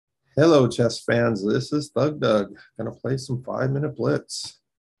Hello, chess fans. This is Thug Dug. Gonna play some 5 Minute Blitz.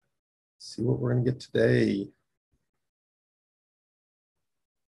 See what we're gonna get today.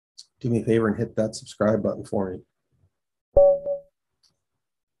 Do me a favor and hit that subscribe button for me.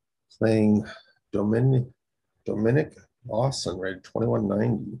 Playing Dominic Lawson, rated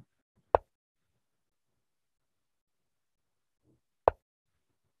 2190.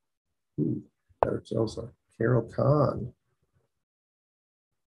 Ooh, better Joseph. Carol Khan.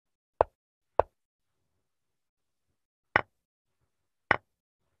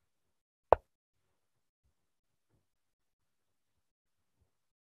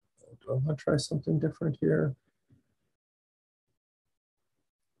 Do I want to try something different here?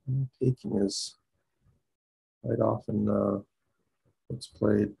 Taking is quite often what's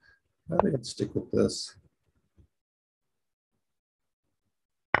played. I think I'd stick with this.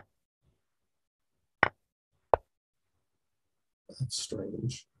 That's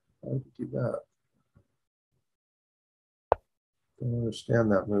strange. How would you do that? Don't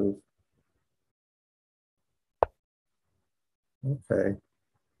understand that move. Okay,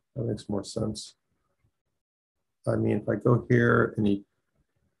 that makes more sense. I mean, if I go here and he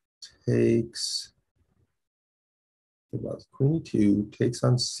takes Queen E2, takes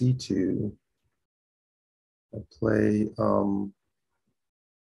on C2, I play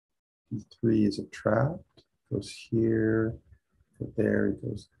D3 is a trap, goes here, go there, he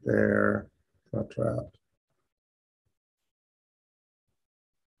goes there, not trapped.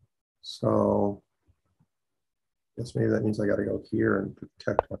 So I guess maybe that means I got to go here and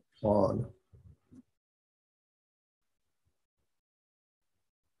protect my pawn.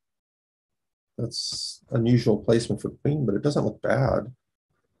 That's unusual placement for queen, but it doesn't look bad.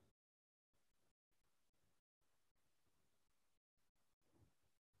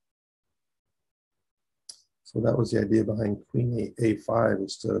 So that was the idea behind queen A5,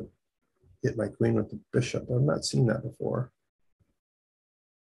 is to hit my queen with the bishop. I've not seen that before.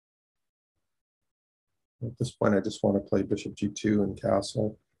 At this point, I just want to play bishop G2 and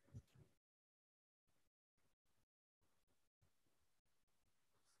castle.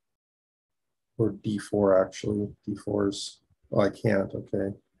 Or D4, actually. D4 is, oh, I can't,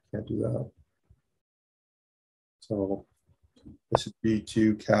 okay. Can't do that. So this is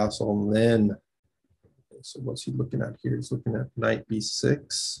G2, castle, and then, okay, so what's he looking at here? He's looking at knight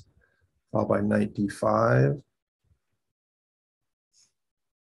B6, followed by knight D5.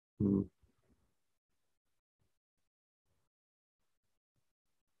 Hmm.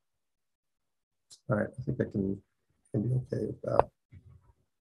 All right, I think I can be okay with that.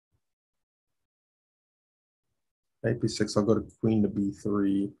 Knight B6, I'll go to queen to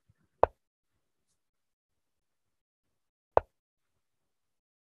B3.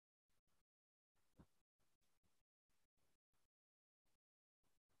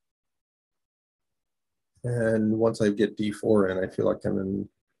 And once I get D4 in, I feel like I'm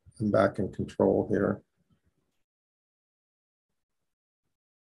back in control here.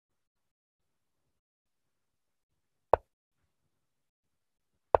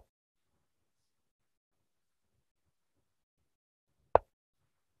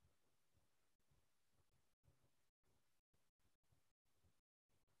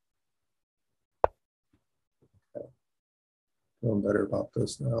 Okay. Feeling better about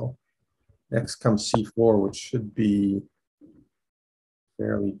this now. Next comes C4, which should be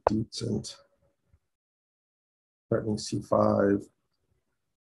fairly decent. Threatening C5.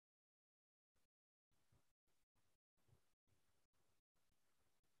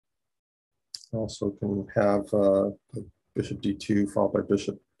 Also can have bishop D2 followed by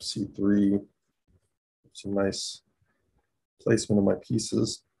bishop C3. Some nice placement of my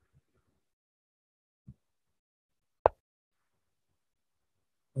pieces.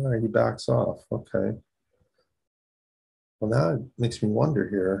 All right, he backs off. Okay. Well, now it makes me wonder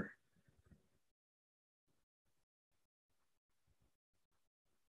here.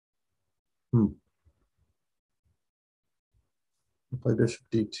 Play bishop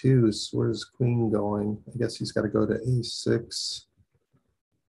D2. So where's queen going? I guess he's got to go to A6. This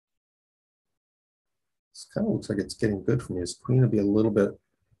kind of looks like it's getting good for me. His queen will be a little bit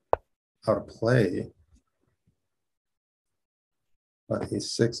out of play.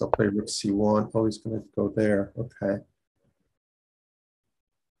 A6, I'll play rook C1. Oh, he's going to go there. Okay.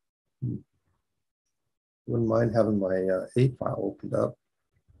 Wouldn't mind having my A file opened up.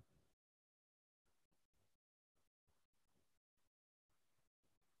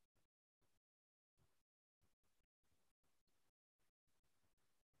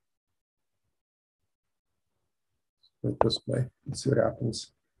 Right this way. Let's see what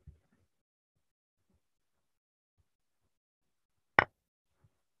happens.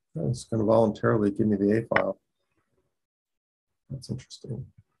 Oh, it's going to voluntarily give me the A file. That's interesting.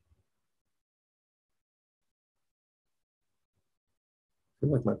 I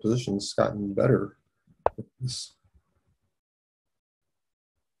feel like my position's gotten better with this.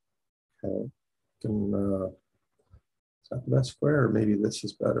 Okay, is that the best square? Or maybe this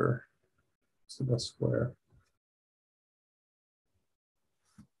is better. It's the best square.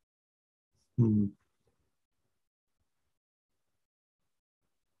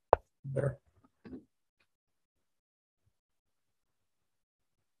 There.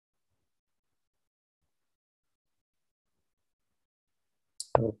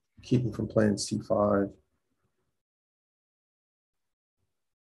 So keep him from playing C5.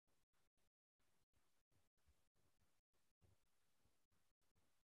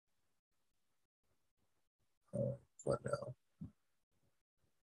 What now? I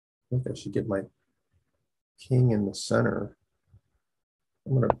think I should get my king in the center.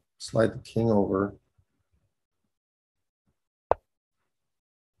 I'm going to slide the king over.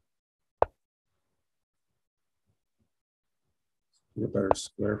 Get a better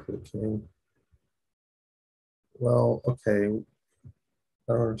square for the king. Well, okay.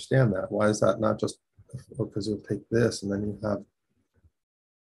 I don't understand that. Why is that not just because you'll take this and then you have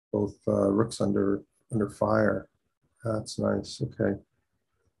both rooks under fire. That's nice. Okay.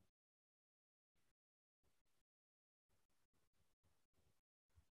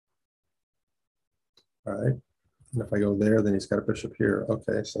 All right. And if I go there, then he's got a bishop here.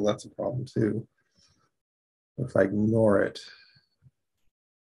 Okay, so that's a problem too. If I ignore it,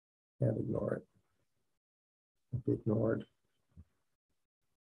 can't ignore it. Can't be ignored.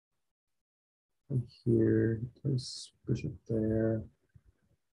 And here, place bishop there.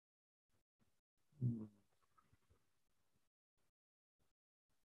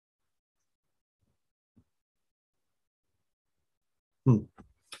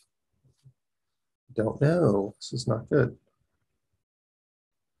 Don't know. This is not good.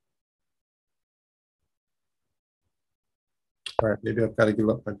 All right, maybe I've got to give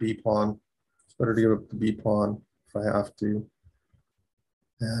up my B pawn. It's better to give up the B pawn if I have to.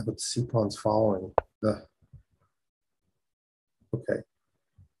 Yeah, but the C pawn's following. Okay.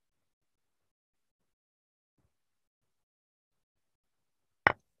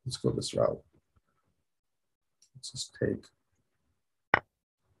 Let's go this route. Let's just take.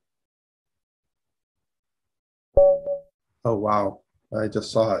 Oh, wow. I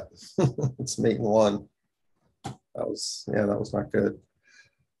just saw it. It's mate in one. That was not good.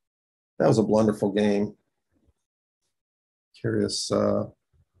 That was a blunderful game. Curious.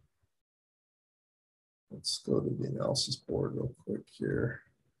 Let's go to the analysis board real quick here.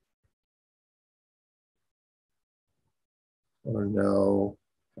 I want to know,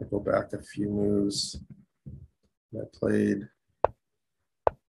 I go back a few moves. I played.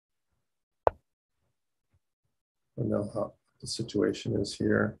 I know how the situation is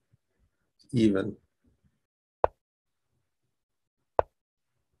here. Even.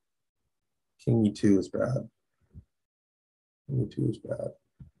 King E2 is bad. King E2 is bad.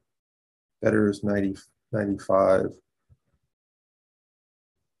 Better is 95.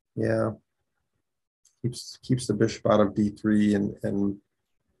 Yeah. Keeps the bishop out of D3 and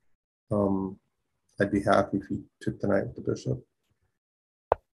I'd be happy if he took the knight with the bishop.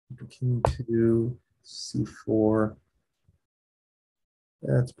 King 2, C4.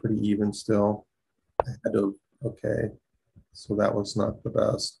 That's pretty even still. I had to, okay. So that was not the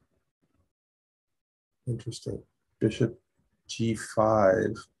best. Interesting. Bishop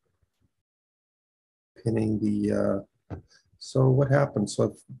G5. Pinning the, so what happens? So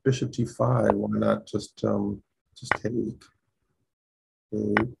if Bishop G5, why not just take?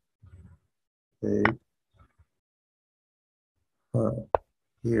 Take.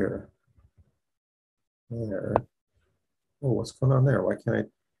 Here. There. Oh, what's going on there? Why can't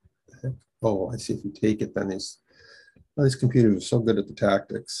I? Oh, I see. If you take it, then these computers are so good at the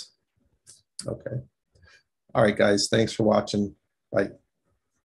tactics. Okay. All right, guys. Thanks for watching. Bye.